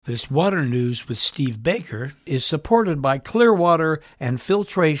This Water News with Steve Baker is supported by Clearwater and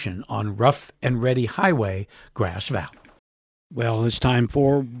Filtration on Rough and Ready Highway, Grass Valley. Well, it's time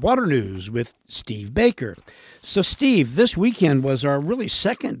for Water News with Steve Baker. So, Steve, this weekend was our really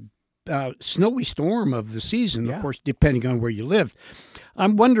second snowy storm of the season, of course, depending on where you live.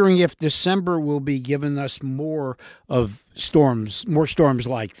 I'm wondering if December will be giving us more storms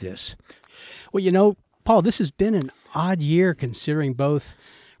like this. Well, you know, Paul, this has been an odd year considering both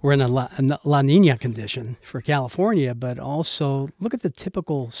we're in a La Niña condition for California, but also look at the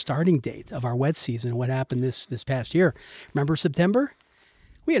typical starting date of our wet season, what happened this past year. Remember September?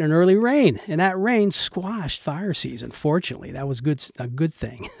 We had an early rain, and that rain squashed fire season. Fortunately, that was a good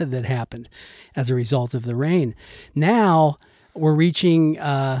thing that happened as a result of the rain. Now we're receiving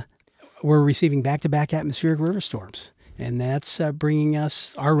back-to-back atmospheric river storms, and that's bringing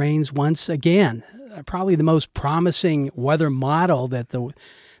us our rains once again. Probably the most promising weather model that the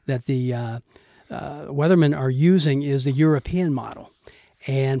weathermen are using is the European model.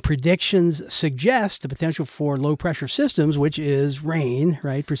 And predictions suggest the potential for low-pressure systems, which is rain,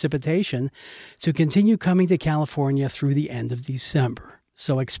 right, precipitation, to continue coming to California through the end of December.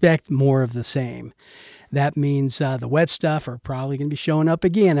 So expect more of the same. That means the wet stuff are probably going to be showing up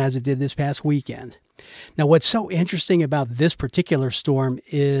again as it did this past weekend. Now, what's so interesting about this particular storm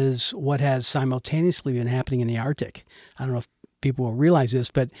is what has simultaneously been happening in the Arctic. I don't know if people will realize this,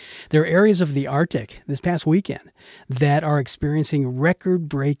 but there are areas of the Arctic this past weekend that are experiencing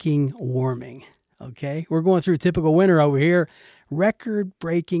record-breaking warming. Okay, we're going through a typical winter over here.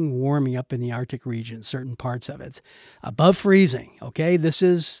 Record-breaking warming up in the Arctic region, certain parts of it, above freezing. Okay, this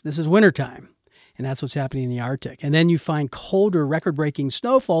is wintertime. And that's what's happening in the Arctic. And then you find colder, record-breaking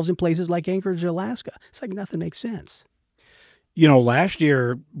snowfalls in places like Anchorage, Alaska. It's like nothing makes sense. You know, last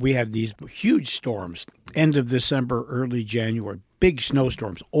year we had these huge storms, end of December, early January, big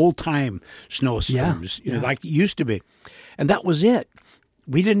snowstorms, old-time snowstorms, like it used to be. And that was it.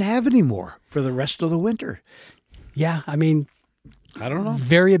 We didn't have any more for the rest of the winter. Yeah, I mean, I don't know.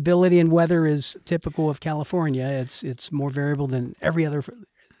 Variability in weather is typical of California. It's more variable than every other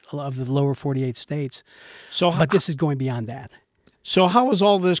of the lower 48 states. But this is going beyond that. So how is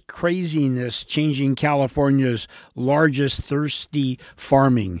all this craziness changing California's largest thirsty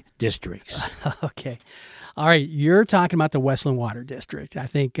farming districts? Okay. All right. You're talking about the Westland Water District. I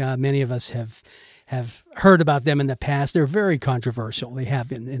think many of us have heard about them in the past. They're very controversial. They have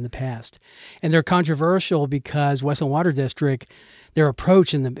been in the past. And they're controversial because Westland Water District, their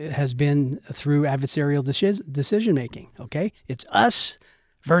approach has been through adversarial decision-making. Okay? It's us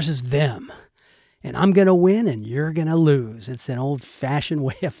versus them. And I'm going to win and you're going to lose. It's an old-fashioned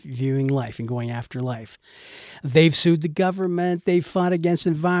way of viewing life and going after life. They've sued the government. They've fought against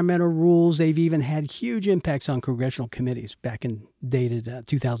environmental rules. They've even had huge impacts on congressional committees back in dated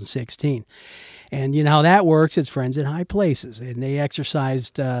 2016. And you know how that works. It's friends in high places. And they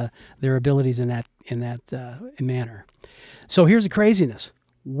exercised their abilities in that manner. So here's the craziness.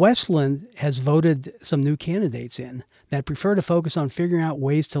 Westland has voted some new candidates in that prefer to focus on figuring out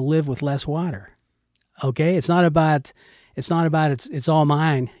ways to live with less water. Okay, it's all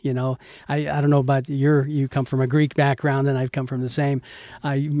mine. You know, I don't know about you come from a Greek background and I've come from the same.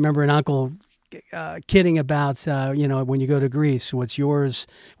 I remember an uncle kidding about, when you go to Greece, what's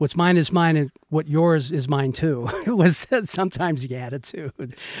mine is mine and what yours is mine too. It was sometimes the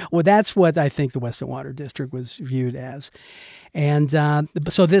attitude. Well, that's what I think the Westland Water District was viewed as. And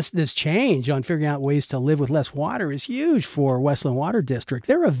so this change on figuring out ways to live with less water is huge for Westland Water District.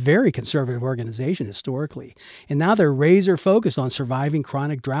 They're a very conservative organization historically, and now they're razor focused on surviving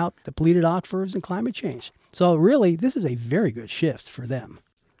chronic drought, depleted aquifers, and climate change. So really, this is a very good shift for them.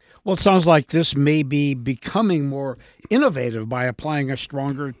 Well, it sounds like this may be becoming more innovative by applying a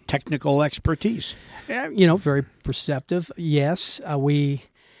stronger technical expertise. Very perceptive. Yes, we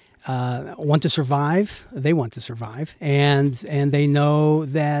want to survive. They want to survive, and they know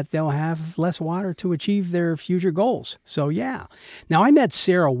that they'll have less water to achieve their future goals. So yeah. Now I met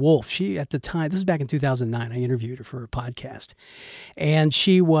Sarah Wolf. She at the time, this is back in 2009. I interviewed her for a podcast, and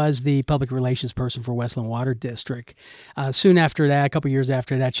she was the public relations person for Westland Water District. Soon after that, a couple years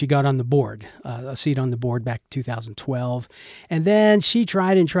after that, she got on the board, a seat on the board back in 2012, and then she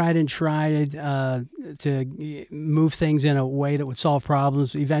tried to move things in a way that would solve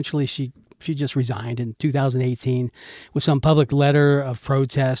problems. Eventually, she just resigned in 2018 with some public letter of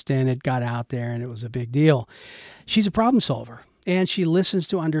protest, and it got out there, and it was a big deal. She's a problem solver, and she listens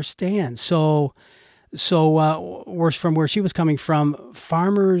to understand. So from where she was coming from,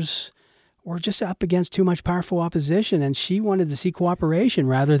 farmers were just up against too much powerful opposition, and she wanted to see cooperation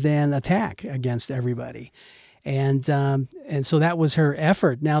rather than attack against everybody. And so that was her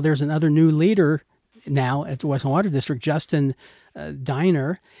effort. Now there's another new leader now at the Westland Water District, Justin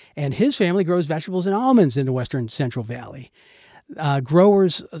Diner, and his family grows vegetables and almonds in the Western Central Valley.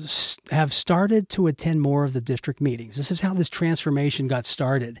 Growers have started to attend more of the district meetings. This is how this transformation got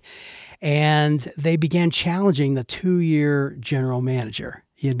started. And they began challenging the 2-year general manager.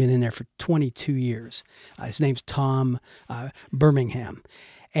 He had been in there for 22 years. His name's Tom Birmingham.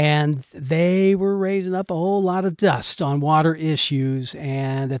 And they were raising up a whole lot of dust on water issues.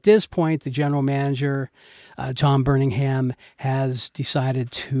 And at this point, the general manager, Tom Birmingham, has decided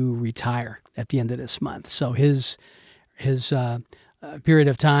to retire at the end of this month. So his period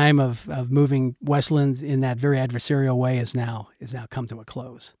of time of moving Westland in that very adversarial way is now come to a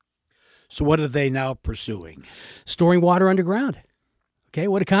close. So what are they now pursuing? Storing water underground. Okay,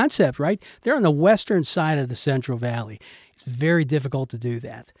 what a concept, right? They're on the western side of the Central Valley. It's very difficult to do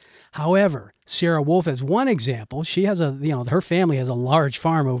that. However, Sarah Wolf has one example. She has her family has a large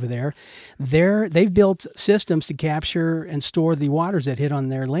farm over there. They've built systems to capture and store the waters that hit on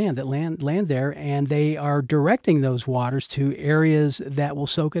their land there, and they are directing those waters to areas that will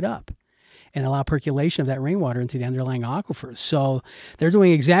soak it up and allow percolation of that rainwater into the underlying aquifers. So they're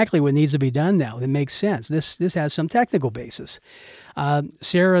doing exactly what needs to be done now. It makes sense. This has some technical basis.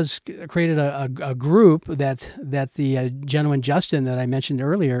 Sarah's created a group that the gentleman Justin that I mentioned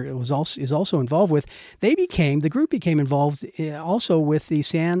earlier is also involved with. The group became involved also with the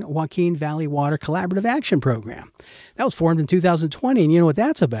San Joaquin Valley Water Collaborative Action Program. That was formed in 2020, and you know what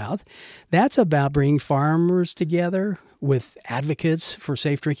that's about? That's about bringing farmers together with advocates for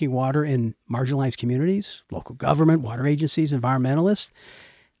safe drinking water in marginalized communities, local government, water agencies, environmentalists.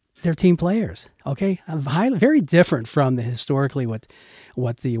 They're team players, okay? Very different from historically what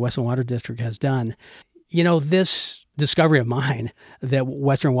the Westland Water District has done. You know, this discovery of mine that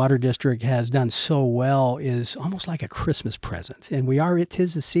Western Water District has done so well is almost like a Christmas present. And it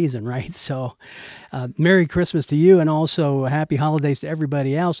is the season, right? So Merry Christmas to you, and also Happy Holidays to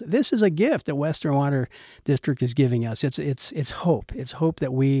everybody else. This is a gift that Western Water District is giving us. It's hope. It's hope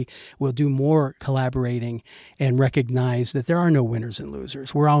that we will do more collaborating and recognize that there are no winners and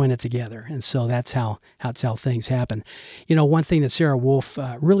losers. We're all in it together. And so that's how things happen. You know, one thing that Sarah Wolf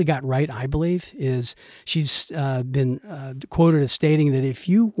really got right, I believe, is she's been quoted as stating that if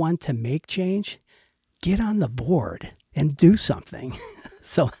you want to make change, get on the board and do something.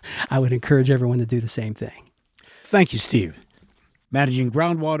 So I would encourage everyone to do the same thing. Thank you, Steve. Managing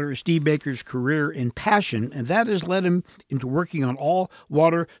groundwater is Steve Baker's career and passion, and that has led him into working on all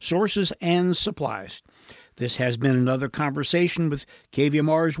water sources and supplies. This has been another conversation with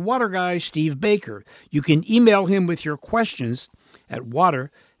KVMR's water guy, Steve Baker. You can email him with your questions at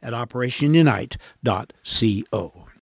water@operationunite.co.